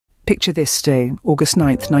Picture this day, August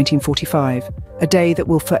 9th, 1945, a day that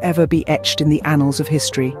will forever be etched in the annals of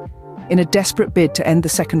history. In a desperate bid to end the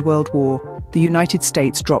Second World War, the United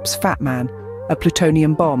States drops Fat Man, a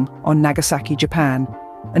plutonium bomb, on Nagasaki, Japan.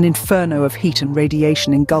 An inferno of heat and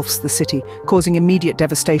radiation engulfs the city, causing immediate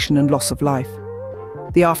devastation and loss of life.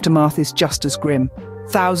 The aftermath is just as grim.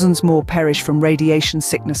 Thousands more perish from radiation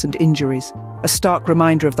sickness and injuries. A stark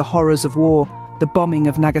reminder of the horrors of war, the bombing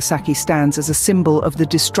of Nagasaki stands as a symbol of the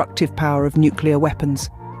destructive power of nuclear weapons.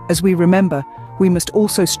 As we remember, we must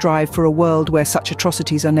also strive for a world where such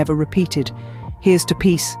atrocities are never repeated. Here's to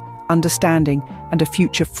peace, understanding, and a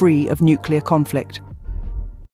future free of nuclear conflict.